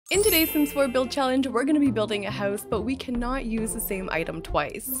In today's Sims 4 build challenge, we're going to be building a house, but we cannot use the same item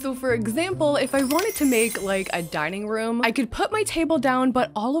twice. So for example, if I wanted to make like a dining room, I could put my table down,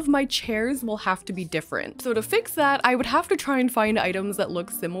 but all of my chairs will have to be different. So to fix that, I would have to try and find items that look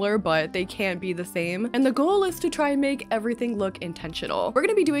similar, but they can't be the same. And the goal is to try and make everything look intentional. We're going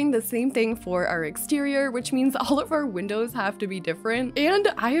to be doing the same thing for our exterior, which means all of our windows have to be different.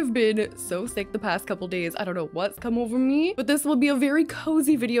 And I have been so sick the past couple days. I don't know what's come over me, but this will be a very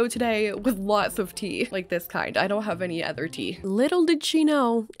cozy video today with lots of tea, like this kind. I don't have any other tea. Little did she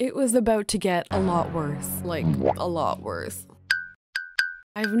know, it was about to get a lot worse, like a lot worse.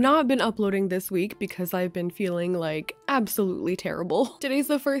 I've not been uploading this week because I've been feeling like absolutely terrible. Today's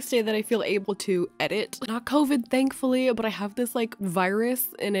the first day that I feel able to edit. Not COVID, thankfully, but I have this like virus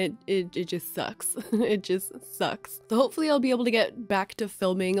and it just sucks. It just sucks. So hopefully I'll be able to get back to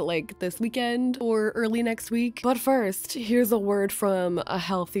filming like this weekend or early next week. But first, here's a word from a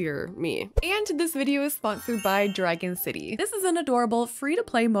healthier me. And this video is sponsored by Dragon City. This is an adorable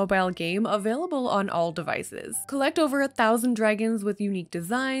free-to-play mobile game available on all devices. Collect over 1,000 dragons with unique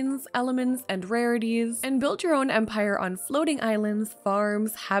designs, elements, and rarities, and build your own empire on floating islands,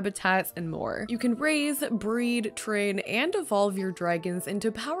 farms, habitats, and more. You can raise, breed, train, and evolve your dragons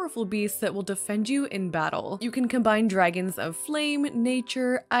into powerful beasts that will defend you in battle. You can combine dragons of flame,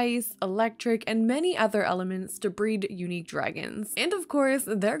 nature, ice, electric, and many other elements to breed unique dragons. And of course,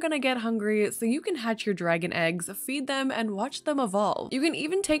 they're gonna get hungry, so you can hatch your dragon eggs, feed them, and watch them evolve. You can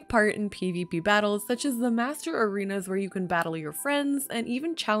even take part in PvP battles, such as the master arenas where you can battle your friends, and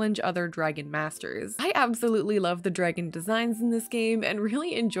even challenge other dragon masters. I absolutely love the dragon designs in this game and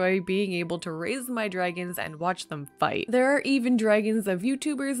really enjoy being able to raise my dragons and watch them fight. There are even dragons of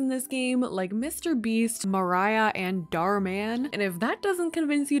YouTubers in this game like Mr. Beast, Mariah, and Darman, and if that doesn't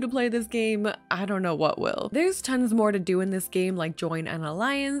convince you to play this game, I don't know what will. There's tons more to do in this game, like join an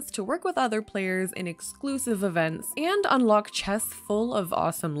alliance, to work with other players in exclusive events, and unlock chests full of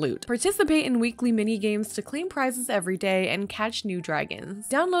awesome loot. Participate in weekly mini games to claim prizes every day and catch new dragons.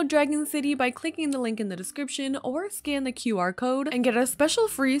 Download Dragon City by clicking the link in the description or scan the QR code and get a special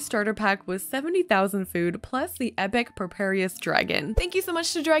free starter pack with 70,000 food plus the epic Precarious Dragon. Thank you so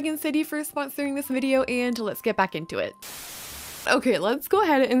much to Dragon City for sponsoring this video, and let's get back into it. Okay, let's go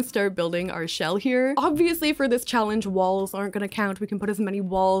ahead and start building our shell here. Obviously for this challenge, walls aren't gonna count. We can put as many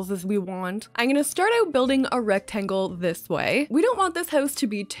walls as we want. I'm gonna start out building a rectangle this way. We don't want this house to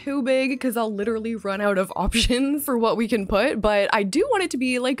be too big because I'll literally run out of options for what we can put, but I do want it to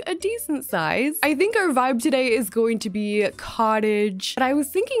be like a decent size. I think our vibe today is going to be cottage, but I was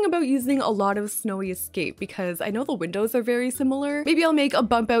thinking about using a lot of snowy escape because I know the windows are very similar. Maybe I'll make a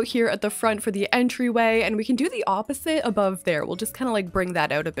bump out here at the front for the entryway, and we can do the opposite above there. We'll just kind of like bring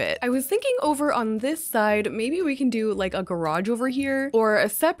that out a bit. I was thinking over on this side, maybe we can do like a garage over here or a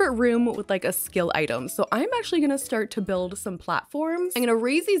separate room with like a skill item. So I'm actually gonna start to build some platforms. I'm gonna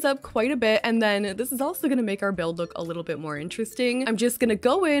raise these up quite a bit, and then this is also gonna make our build look a little bit more interesting. I'm just gonna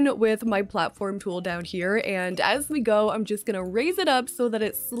go in with my platform tool down here, and as we go, I'm just gonna raise it up so that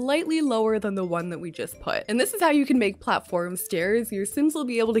it's slightly lower than the one that we just put. And this is how you can make platform stairs. Your Sims will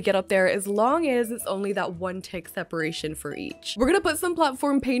be able to get up there as long as it's only that 1 tick separation for each. We're gonna put some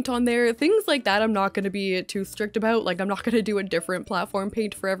platform paint on there. Things like that I'm not gonna be too strict about. Like I'm not gonna do a different platform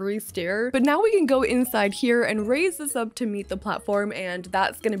paint for every stair. But now we can go inside here and raise this up to meet the platform, and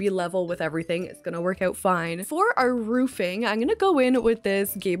that's gonna be level with everything. It's gonna work out fine. For our roofing, I'm gonna go in with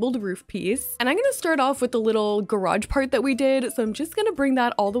this gabled roof piece, and I'm gonna start off with the little garage part that we did. So I'm just gonna bring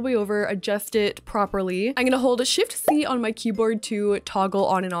that all the way over, adjust it properly. I'm gonna hold Shift-C on my keyboard to toggle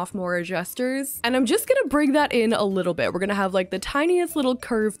on and off more adjusters, and I'm just gonna bring that in a little bit. We're gonna have like the tiniest little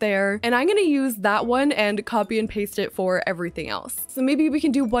curve there, and I'm gonna use that one and copy and paste it for everything else. So maybe we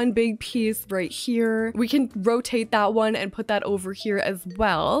can do one big piece right here. We can rotate that one and put that over here as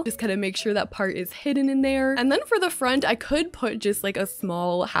well. Just kind of make sure that part is hidden in there. And then for the front, I could put just like a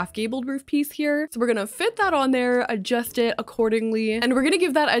small half gabled roof piece here. So we're gonna fit that on there, adjust it accordingly, and we're gonna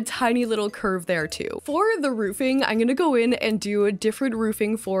give that a tiny little curve there too. For the roofing, I'm gonna go in and do a different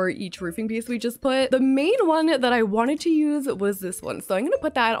roofing for each roofing piece we just put. The main one that I wanted to use was this one. So I'm gonna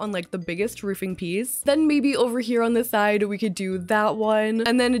put that on like the biggest roofing piece. Then maybe over here on the side, we could do that one.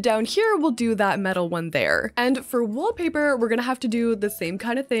 And then down here, we'll do that metal one there. And for wallpaper, we're gonna have to do the same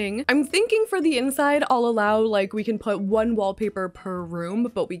kind of thing. I'm thinking for the inside, I'll allow like we can put one wallpaper per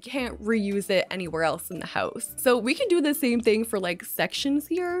room, but we can't reuse it anywhere else in the house. So we can do the same thing for like sections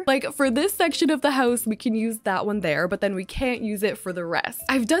here. Like for this section of the house, we can use that one there, but then we can't use it for the rest.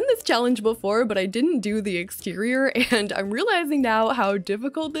 I've done this challenge before, but I didn't do the exterior, and I'm realizing now how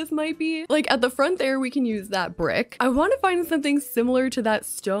difficult this might be. Like at the front there, we can use that brick. I want to find something similar to that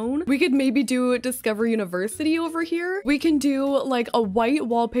stone. We could maybe do Discover University over here. We can do like a white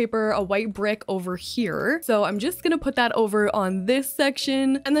wallpaper, a white brick over here. So I'm just gonna put that over on this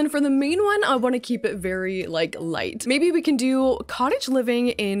section. And then for the main one, I want to keep it very like light. Maybe we can do cottage living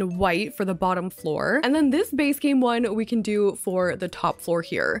in white for the bottom floor. And then this base game one we can do for the top floor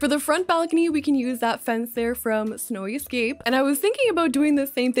here. For the front balcony, we can use that fence there from Snowy Escape. And I was thinking about doing the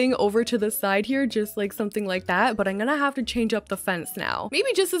same thing over to the side here, just like something like that, but I'm gonna have to change up the fence now.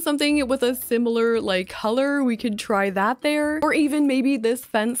 Maybe just as something with a similar like color, we could try that there. Or even maybe this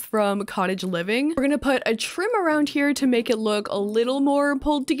fence from Cottage Living. We're gonna put a trim around here to make it look a little more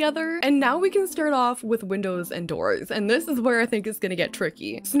pulled together. And now we can start off with windows and doors. And this is where I think it's gonna get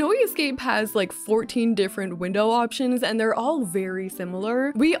tricky. Snowy Escape has like 14 different window options and they're all very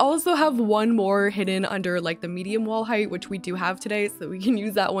similar. We also have one more hidden under like the medium wall height, which we do have today, so we can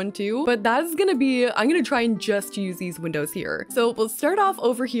use that one too. But that's gonna be, I'm gonna try and just use these windows here. So we'll start off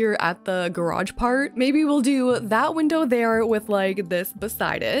over here at the garage part. Maybe we'll do that window there with like this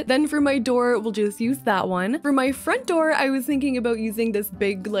beside it. Then for my door, we'll just use that one. For my front door, I was thinking about using this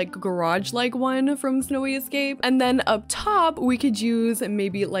big like garage-like one from Snowy Escape. And then up top, we could use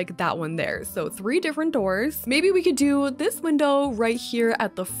maybe like that one there. So 3 different doors. Maybe we could do this window right here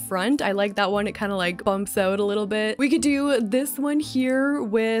at the front. I like that one. It kind of like bumps out a little bit. We could do this one here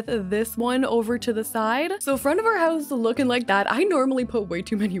with this one over to the side. So front of our house looking like that. I normally put way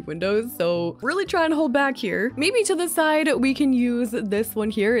too many windows, so really try and hold back here. Maybe to the side, we can use this one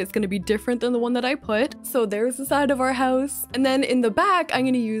here. It's going to be different than the one that I put. So there's the side of our house. And then in the back, I'm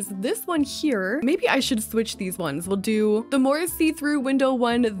going to use this one here. Maybe I should switch these ones. We'll do the more see-through window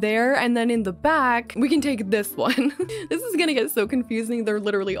one there. And then in the back, we can take this one. This is going to get so confusing. They're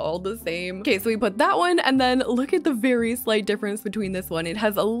literally all the same. Okay, so we put that one and then look at the very slight difference between this one. It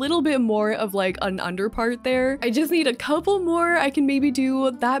has a little bit more of like an under part there. I just need a couple more. I can maybe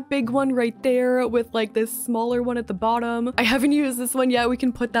do that big one right there with like this smaller one at the bottom. I haven't used this one yet. We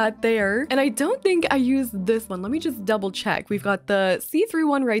can put that there. And I don't think I used this one. Let me just double check. We've got the see-through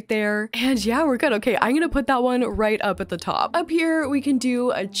one right there. And yeah, we're good. Okay, I'm gonna put that one right up at the top. Up here, we can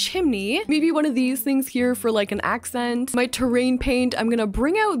do a chimney. Maybe one of these things here for like an accent. My terrain paint, I'm gonna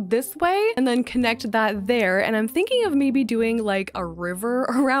bring out this way and then connect that there. And I'm thinking of maybe doing like a river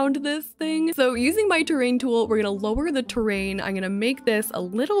around this thing. So using my terrain tool, we're gonna lower the terrain. I'm gonna make this a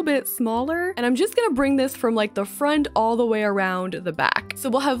little bit smaller. And I'm just gonna bring this from like the front all the way around the back. So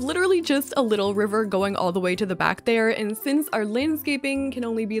we'll have literally just a little river going all the way to the back there. And since our landscaping can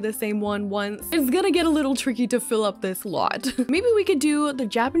only be the same one once, it's gonna get a little tricky to fill up this lot. Maybe we could do the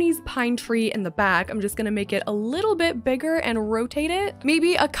Japanese pine tree in the back. I'm just gonna make it a little bit bigger and rotate it.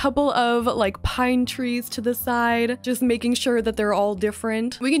 Maybe a couple of like pine trees to the side, just making sure that they're all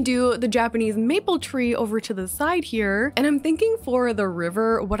different. We can do the Japanese maple tree over to the side here. And I'm thinking for the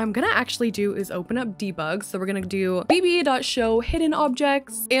river, what I'm gonna actually do is open up debug. So we're gonna do bb.show hidden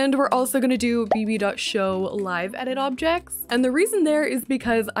objects, and we're also gonna do bb.show live edit objects. And the reason there is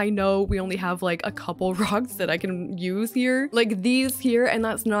because I know we only have like a couple rocks that I can use here, like these here, and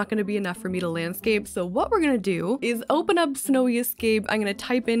that's not gonna be enough for me to landscape. So what we're gonna do is open up Snowy Escape. I'm gonna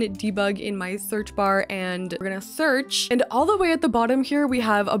type in debug in my search bar and we're gonna search. And all the way at the bottom here, we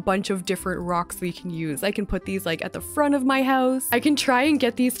have a bunch of different rocks we can use. I can put these like at the front of my house. I can try and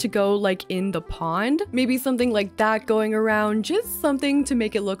get these to go like in the pond. Maybe something like that going around, just something to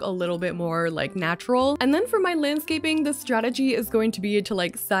make it look a little bit more like natural. And then for my landscaping, the strategy is going to be to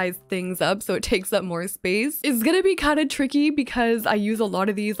like size things up so it takes up more space. It's gonna be kind of tricky because I use a lot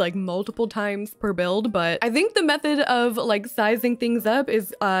of these like multiple times per build, but I think the method of like sizing things up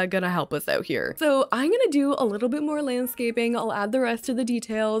is gonna help us out here. So I'm gonna do a little bit more landscaping. I'll add the rest of the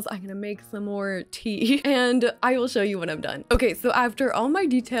details. I'm gonna make some more tea and I will show you when I'm done. Okay, so after all my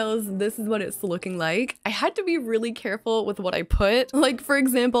details, this is what it's looking like. I had to be really careful with what I put. Like for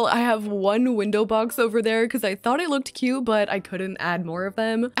example, I have one window box over there because I thought it looked cute, but I couldn't add more of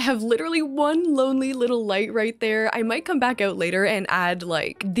them. I have literally one lonely little light right there. I might come back out later and add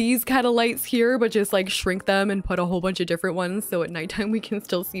like these kind of lights here, but just like shrink them and put a whole bunch of different ones so at nighttime we can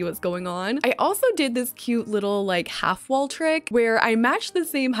still see what's going on. I also did this cute little like half wall trick where I matched the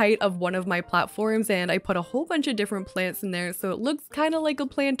same height of one of my platforms and I put a whole bunch of different plants in there so it looks kind of like a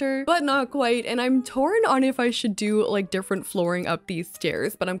planter, but not quite. And I'm torn on if I should do like different flooring up these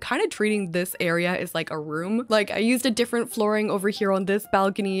stairs, but I'm kind of treating this area as like a room. Like I used a different flooring over here on this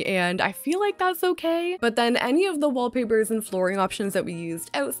balcony and I feel like that's okay. But then any of the wallpapers and flooring options that we used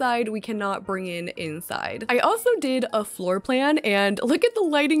outside, we cannot bring in inside. I also did a floor plan and look at the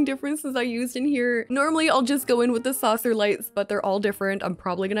lighting differences I used in here. Normally I'll just go in with the saucer lights, but they're all different. I'm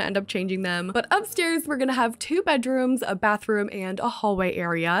probably gonna end up changing them. But upstairs, we're gonna have 2 bedrooms, a bathroom, and a hallway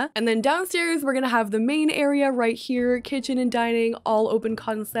area. And then downstairs, we're gonna have the main area right here, kitchen and dining, all open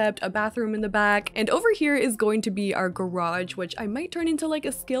concept, a bathroom in the back. And over here is going to be our garage, which I might turn into like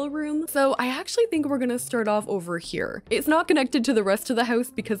a skill room. So I actually think we're gonna start off over here. It's not connected to the rest of the house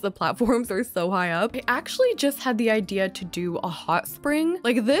because the platforms are so high up. I actually just had the idea to do a hot spring.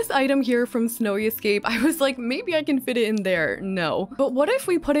 Like this item here from Snowy Escape, I was like, maybe I can fit it in there. No. But what if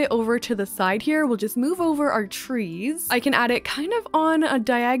we put it over to the side here? We'll just move over our trees. I can add it kind of on a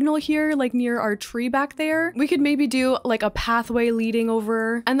diagonal here, like near our tree back there. We could maybe do like a pathway leading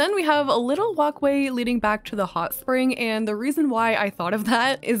over. And then we have a little walkway leading back to the hot spring. And the reason why I thought of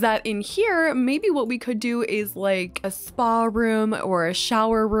that is that in here, maybe what we could do is like a spa room or a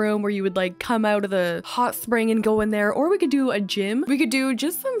shower room where you would like come out of the hot spring and go in there. Or we could do a gym. We could do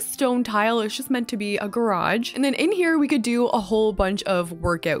just some stone tile. It's just meant to be a garage. And then in here, we could do a whole bunch of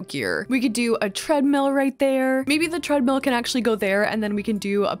workout gear. We could do a treadmill right there. Maybe the treadmill can actually go there, and then we can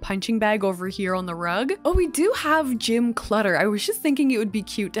do a punching bag over here on the rug. Oh, we do have gym clutter. I was just thinking it would be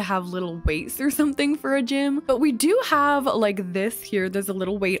cute to have little weights or something for a gym, but we do have like this here. There's a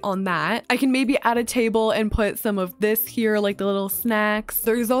little weight on that. I can maybe add a table and put some of this here, like the little snacks.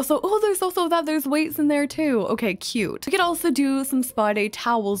 There's also that. There's weights in there too. Okay, cute. We could also do some spa day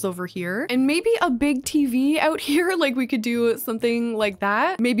towels over here, and maybe a big TV out here. Like we could do something like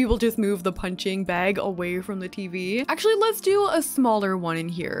that. Maybe we'll just move the punching bag away from the TV. Actually, let's do a smaller one in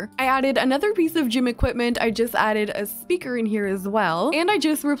here. I added another piece of gym equipment. I just added a speaker in here as well. And I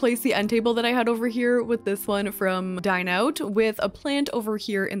just replaced the end table that I had over here with this one from Dine Out with a plant over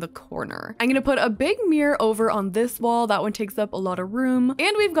here in the corner. I'm gonna put a big mirror over on this wall. That one takes up a lot of room.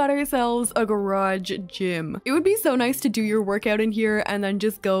 And we've got ourselves a garage gym. It would be so nice to do your workout in here and then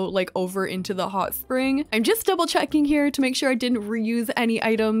just go like over into the hot spring. I'm just double checking here to make sure I didn't reuse any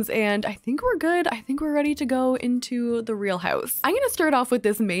items, and I think we're good. I think we're ready to go into the real house. I'm gonna start off with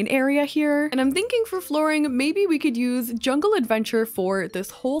this main area here, and I'm thinking for flooring, maybe we could use Jungle Adventure for this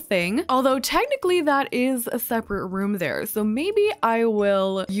whole thing. Although technically that is a separate room there. So maybe I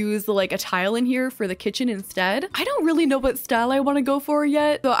will use like a tile in here for the kitchen instead. I don't really know what style I want to go for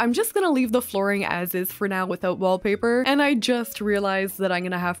yet. So I'm just gonna leave the flooring as is for now without wallpaper. And I just realized that I'm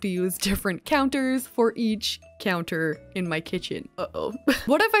gonna have to use different counters for each counter in my kitchen. Uh-oh.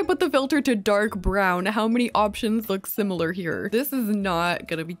 What if I put the filter to dark brown? How many options look similar here? This is not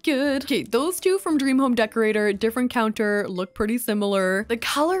gonna be good. Okay, those two from Dream Home Decorator, different counter, look pretty similar. The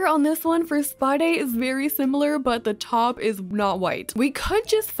color on this one for Spa Day is very similar, but the top is not white. We could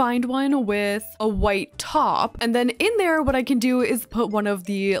just find one with a white top, and then in there, what I can do is put one of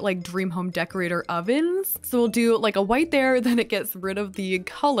the like Dream Home Decorator ovens. So we'll do like a white there, then it gets rid of the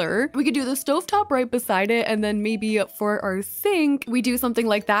color. We could do the stovetop right beside it, and then maybe for our sink, we do something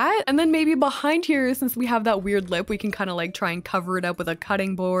like that. And then maybe behind here, since we have that weird lip, we can kind of like try and cover it up with a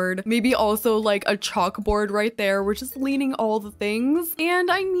cutting board. Maybe also like a chalkboard right there. We're just leaning all the things.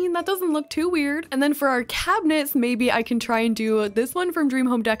 And I mean, that doesn't look too weird. And then for our cabinets, maybe I can try and do this one from Dream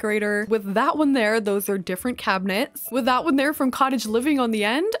Home Decorator with that one there. Those are different cabinets. With that one there from Cottage Living on the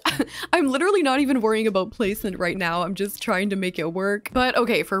end. I'm literally not even worrying about placement right now. I'm just trying to make it work. But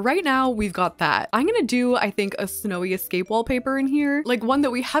okay, for right now, we've got that. I'm gonna do, I think, a Snowy Escape wallpaper in here, like one that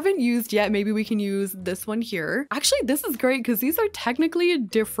we haven't used yet. Maybe we can use this one here. Actually, this is great because these are technically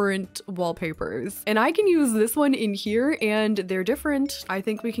different wallpapers, and I can use this one in here and they're different. I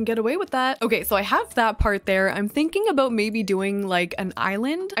think we can get away with that. Okay, so I have that part there. I'm thinking about maybe doing like an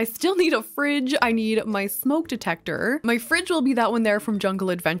island. I still need a fridge. I need my smoke detector. My fridge will be that one there from Jungle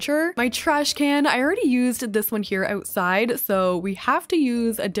Adventure. My trash can, I already used this one here outside, so we have to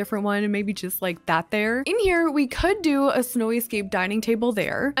use a different one, and maybe just like that there. In here, we could do a Snowy Escape dining table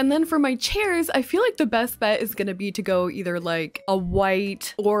there. And then for my chairs, I feel like the best bet is gonna be to go either like a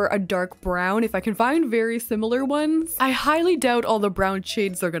white or a dark brown if I can find very similar ones. I highly doubt all the brown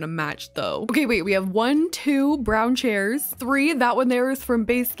shades are gonna match though. Okay, wait, we have 1, 2 brown chairs, 3, that one there is from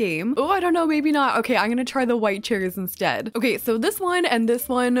base game. Oh, I don't know, maybe not. Okay, I'm gonna try the white chairs instead. Okay, so this one and this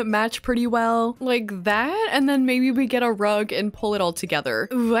one match pretty well like that, and then maybe we get a rug and pull it all together.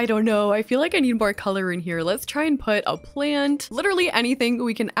 Ooh, I don't know. I feel like I need more color in here. Let's try and put a plant, literally anything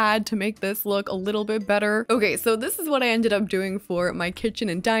we can add to make this look a little bit better. Okay, so this is what I ended up doing for my kitchen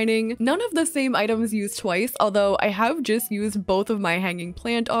and dining. None of the same items used twice, although I have just used both of my hanging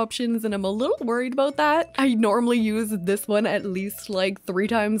plant options, and I'm a little worried about that. I normally use this one at least like 3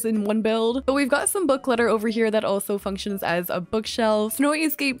 times in one build, but we've got some book clutter over here that also functions as a bookshelf, Snowy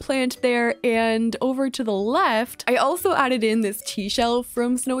Escape plant there, and over to the left, I also added in this tea shelf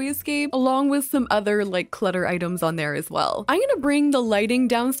from Snowy Escape, along with some other like like clutter items on there as well. I'm gonna bring the lighting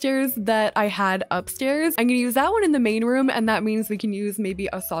downstairs that I had upstairs. I'm gonna use that one in the main room, and that means we can use maybe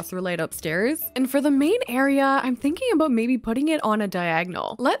a saucer light upstairs. And for the main area, I'm thinking about maybe putting it on a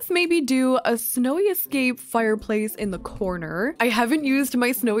diagonal. Let's maybe do a snowy escape fireplace in the corner. I haven't used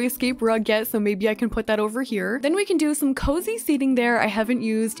my snowy escape rug yet, so maybe I can put that over here. Then we can do some cozy seating there. I haven't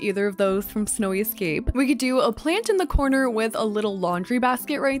used either of those from Snowy Escape. We could do a plant in the corner with a little laundry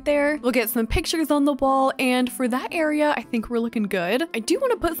basket right there. We'll get some pictures on the wall, and for that area, I think we're looking good. I do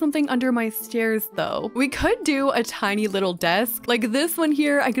want to put something under my stairs though. We could do a tiny little desk. Like this one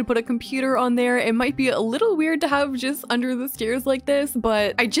here, I could put a computer on there. It might be a little weird to have just under the stairs like this,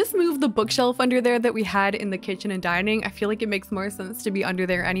 but I just moved the bookshelf under there that we had in the kitchen and dining. I feel like it makes more sense to be under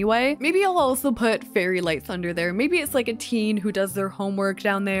there anyway. Maybe I'll also put fairy lights under there. Maybe it's like a teen who does their homework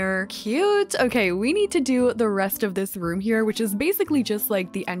down there. Cute. Okay, we need to do the rest of this room here, which is basically just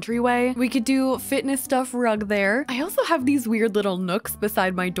like the entryway. We could do fitness stuff rug there. I also have these weird little nooks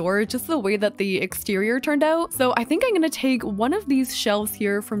beside my door, just the way that the exterior turned out. So I think I'm gonna take one of these shelves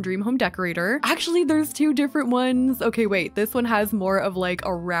here from Dream Home Decorator. Actually, there's two different ones. Okay, wait, this one has more of like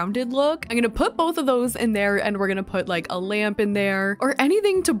a rounded look. I'm gonna put both of those in there, and we're gonna put like a lamp in there or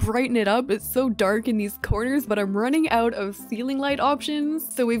anything to brighten it up. It's so dark in these corners, but I'm running out of ceiling light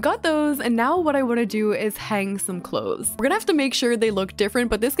options. So we've got those, and now what I want to do is hang some clothes. We're gonna have to make sure they look different,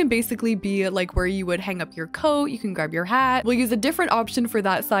 but this can basically be like where you would hang up your coat. You can grab your hat. We'll use a different option for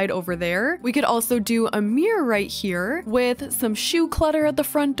that side over there. We could also do a mirror right here with some shoe clutter at the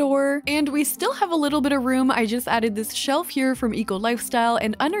front door, and we still have a little bit of room. I just added this shelf here from Eco Lifestyle,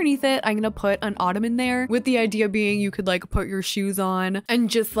 and underneath it I'm gonna put an ottoman there, with the idea being you could like put your shoes on and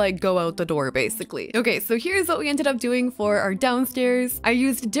just like go out the door basically. Okay, so here's what we ended up doing for our downstairs. I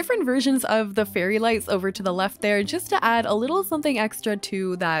used different versions of the fairy lights over to the left there just to add a little something extra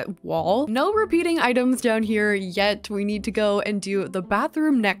to that wall. No repeating items down here yet. We need to go and do the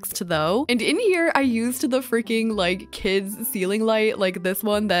bathroom next though. And in here I used the freaking like kids ceiling light, like this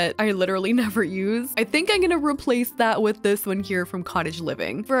one that I literally never use. I think I'm gonna replace that with this one here from Cottage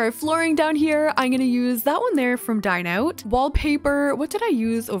Living. For our flooring down here, I'm gonna use that one there from Dine Out. Wallpaper, what did I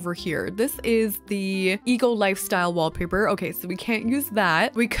use over here? This is the Eco Lifestyle wallpaper. Okay, so we can't use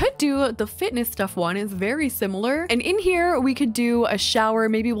that. We could do the fitness stuff one. It's very similar. And in here, we could do a shower.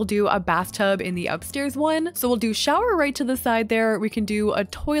 Maybe we'll do a bathtub in the upstairs one. So we'll do shower right to the side there. We can do a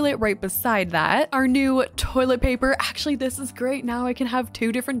toilet right beside that. Our new toilet paper. Actually, this is great. Now I can have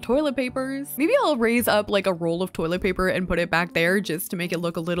two different toilet papers. Maybe I'll raise up like a roll of toilet paper and put it back there just to make it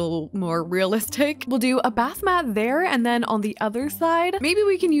look a little more realistic. We'll do a bath mat there, and then on the other side, maybe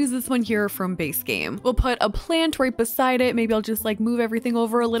we can use this one here from Base Game. We'll put a plant right beside it. Maybe I'll just like move everything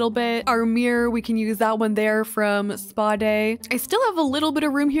over a little bit. Our mirror, we can use that one there from Spa Day. I still have a little bit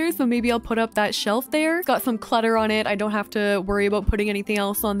of room here, so maybe I'll put up that shelf there. It's got some clutter on it. I don't have to worry about putting anything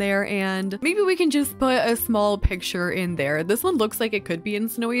else on there, and maybe we can just put a small picture in there. This one looks like it could be in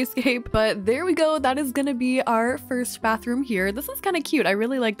Snowy Escape, but there we go. That is gonna be our first bathroom here. This is kind of cute. I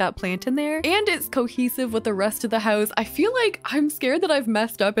really like that plant in there, and it's cohesive with the rest of the house. I feel like I'm scared that I've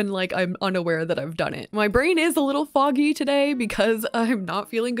messed up and like I'm unaware that I've done it. My brain is a little foggy today because I'm not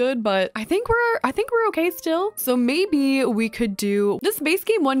feeling good, but I think we're okay still. So maybe we could do this Base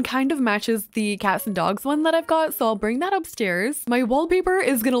Game one. Kind of matches the cats and dogs one that I've got, so I'll bring that upstairs. My wallpaper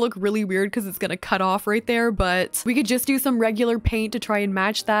is gonna look really weird because it's gonna cut off right there, but we could just do some regular paint to try and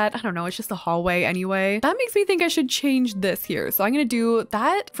match that. I don't know, it's just a hallway anyway. That makes me think I should change this here, so I'm gonna do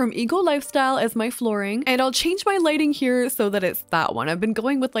that from Eco Lifestyle as my flooring, and I'll change my lighting here so that it's that one. I've been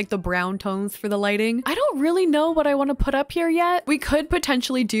going with like the brown tones for the lighting. I don't really know what I want to put up here yet. We could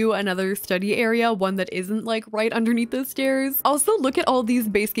potentially do another study area, one that isn't like right underneath the stairs. Also, look at all these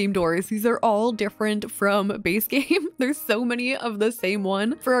Base Game doors. These are all different from Base Game. There's so many of the same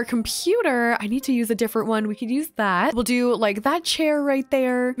one. For our computer, I need to use a different one. We could use that. We'll do like that chair right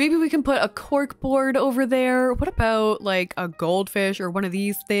there. Maybe we can put a cork board over there. What about like a goldfish or one of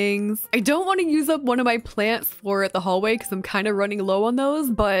these things? I don't want to use up one of my plants for the hallway because I'm kind of running low on those,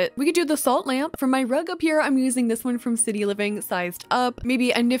 but we could do the salt lamp. For my rug up here, I'm using this one from City Living, sized up.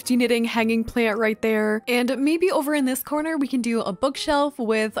 Maybe a nifty knitting hanging plant right there. And maybe over in this corner, we can do a bookshelf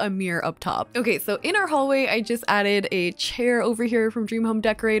with a mirror up top. Okay, so in our hallway, I just added a chair over here from Dream Home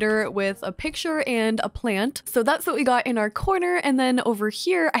Decorator with a picture and a plant. So that's what we got in our corner. And then over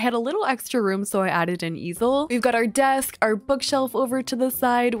here, I had a little extra room, so I added an easel. We've got our desk, our bookshelf over to the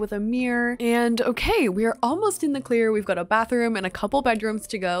side with a mirror. And okay, we are almost in the clear. We've got a bathroom and a couple bedrooms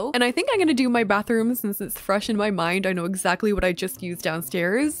to go. And I think I'm gonna do my bathroom since it's fresh in my mind. I know exactly what I just used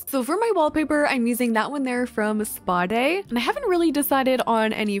downstairs. So for my wallpaper, I'm using that one there from Spa Day. And I haven't really decided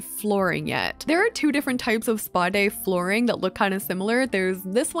on any flooring yet. There are two different types of spa day flooring that look kind of similar. There's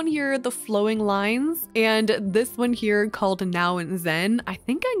this one here, the flowing lines, and this one here called Now and Zen. I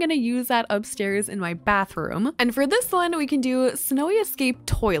think I'm gonna use that upstairs in my bathroom. And for this one, we can do Snowy Escape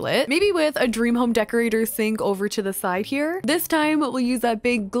toilet, maybe with a Dream Home Decorator sink over to the side here. This time we'll use that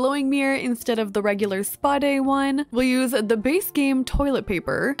big glowing mirror instead of the regular spa day one. We'll use the base game toilet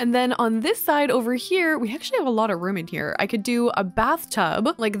paper. And then on this side over here, we actually have a lot of room in here. I could do a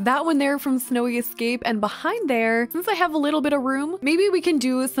bathtub like that one there from Snowy Escape, and behind there, since I have a little bit of room, maybe we can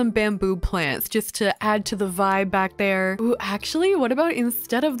do some bamboo plants just to add to the vibe back there. Ooh, actually, what about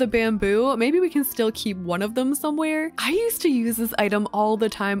instead of the bamboo, maybe we can still keep one of them somewhere? I used to use this item all the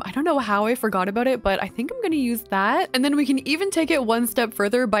time. I don't know how I forgot about it, but I think I'm gonna use that. And then we can even take it one step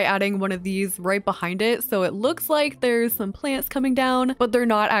further by adding one of these right behind it, so it looks like there's some plants coming down, but they're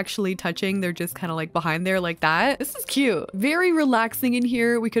not actually touching. They're just kind of like behind there like that. This is cute. Very relaxing in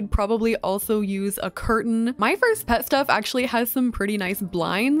here. We could probably also use a curtain. My First Pet stuff actually has some pretty nice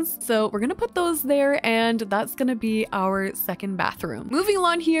blinds, so we're gonna put those there, and that's gonna be our second bathroom. Moving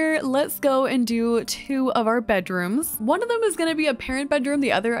along here, let's go and do two of our bedrooms. One of them is gonna be a parent bedroom.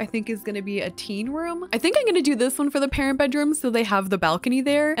 The other I think is gonna be a teen room. I think I'm gonna do this one for the parent bedroom so they have the balcony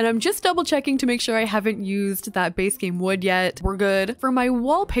there, and I'm just double checking to make sure I haven't used that base game wood yet. We're good. For my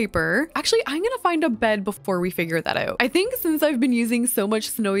wallpaper, actually I'm gonna find a bed before we figure that out. I think since I've been using so much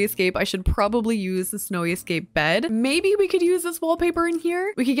Snowy Escape, I should probably use the Snowy Escape bed. Maybe we could use this wallpaper in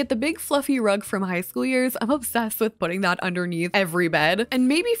here. We could get the big fluffy rug from high school years. I'm obsessed with putting that underneath every bed. And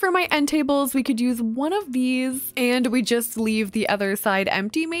maybe for my end tables, we could use one of these and we just leave the other side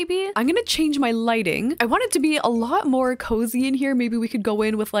empty maybe. I'm gonna change my lighting. I want it to be a lot more cozy in here. Maybe we could go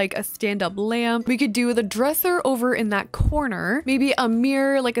in with like a stand-up lamp. We could do the dresser over in that corner. Maybe a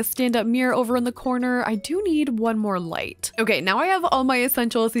mirror, like a stand-up mirror over in the corner. I do need one more light. Okay, now I have all my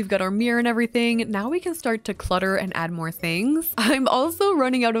essentials. We've got our mirror and everything. Now we can start to clutter and add more things. I'm also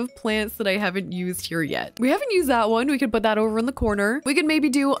running out of plants that I haven't used here yet. We haven't used that one. We could put that over in the corner. We could maybe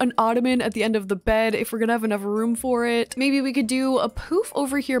do an ottoman at the end of the bed if we're gonna have enough room for it. Maybe we could do a poof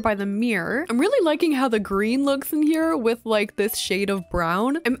over here by the mirror. I'm really liking how the green looks in here with like this shade of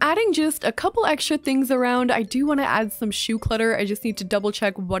brown. I'm adding just a couple extra things around. I do want to add some shoe clutter. I just need to double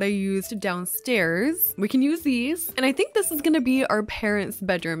check what I used downstairs. We can use these. And I think this is gonna be our parents'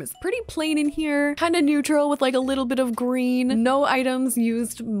 bedroom. It's pretty plain in here, kind of neutral with like a little bit of green. No items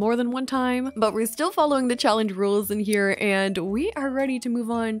used more than one time, but we're still following the challenge rules in here, and we are ready to move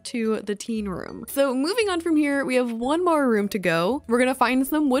on to the teen room. So moving on from here, we have one more room to go. We're gonna find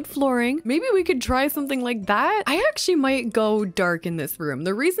some wood flooring. Maybe we could try something like that. I actually might go dark in this room.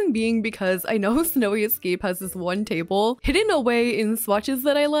 The reason being because I know Snowy Escape has this one table hidden away in swatches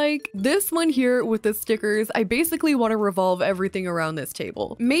that I like. This one here with the stickers, I basically want to revolve everything around this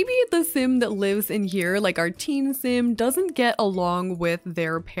table. Maybe the sim that lives in here, like our teen sim, doesn't get along with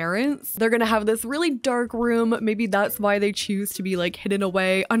their parents. They're gonna have this really dark room. Maybe that's why they choose to be like hidden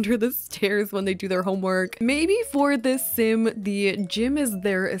away under the stairs when they do their homework. Maybe for this sim, the gym is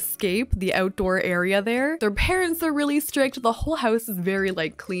their escape, the outdoor area there. Their parents are really strict. The whole house is very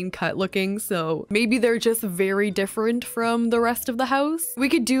like clean cut looking, so maybe they're just very different from the rest of the house. We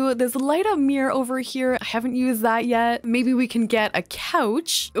could do this light up mirror over here. I haven't used that yet. Maybe we can get a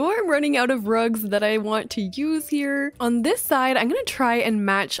couch, or I'm running out of rugs that I want to use here. On this side, I'm gonna try and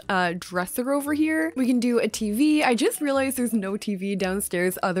match a dresser over here. We can do a TV. I just realized there's no TV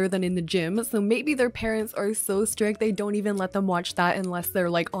downstairs other than in the gym, so maybe their parents are so strict they don't even let them watch that unless they're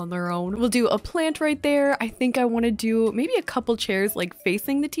like on their own. We'll do a plant right there. I think I want to do maybe a couple chairs like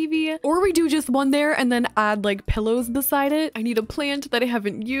facing the TV, or we do just one there and then add like pillows beside it. I need a plant that I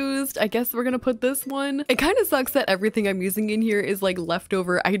haven't used. I guess we're gonna put this one. It kind of sucks that everything I'm using in here is like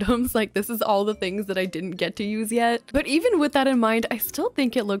leftover items. Like this is all the things that I didn't get to use yet. But even with that in mind, I still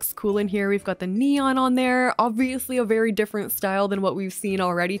think it looks cool in here. We've got the neon on there, obviously a very different style than what we've seen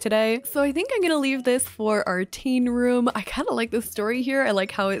already today. So I think I'm gonna leave this for our teen room. I kind of like the story here. I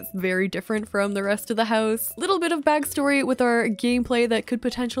like how it's very different from the rest of the house. Little bit of backstory with our gameplay that could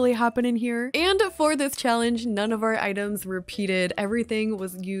potentially happen in here. And for this challenge, none of our items repeated. Everything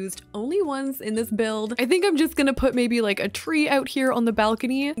was used only once in this build. I think I'm just gonna put maybe like a tree out here on the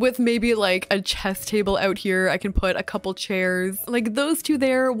balcony with maybe like a chess table out here. I can put a couple chairs, like those two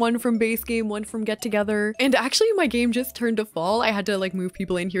there, one from base game, one from get together. And actually my game just turned to fall. I had to like move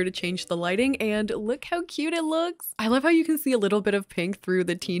people in here to change the lighting, and look how cute it looks. I love how you can see a little bit of pink through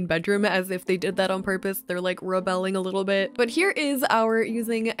the teen bedroom as if they did that on purpose. They're like rebelling a little bit. But here is our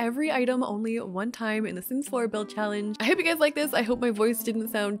using every item only one time in the Sims 4 build challenge. I hope you guys like this. I hope my voice didn't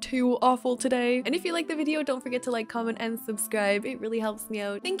sound too awful today. And if you like the video, don't forget to like, comment, and subscribe. It really helps me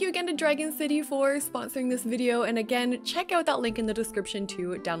out. Thank you again to Dragon City for sponsoring this video, and again, check out that link in the description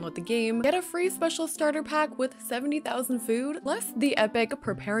to download the game. Get a free special starter pack with 70,000 food, plus the epic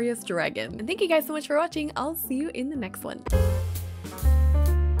Purparious Dragon. And thank you guys so much for watching. I'll see you in the next one.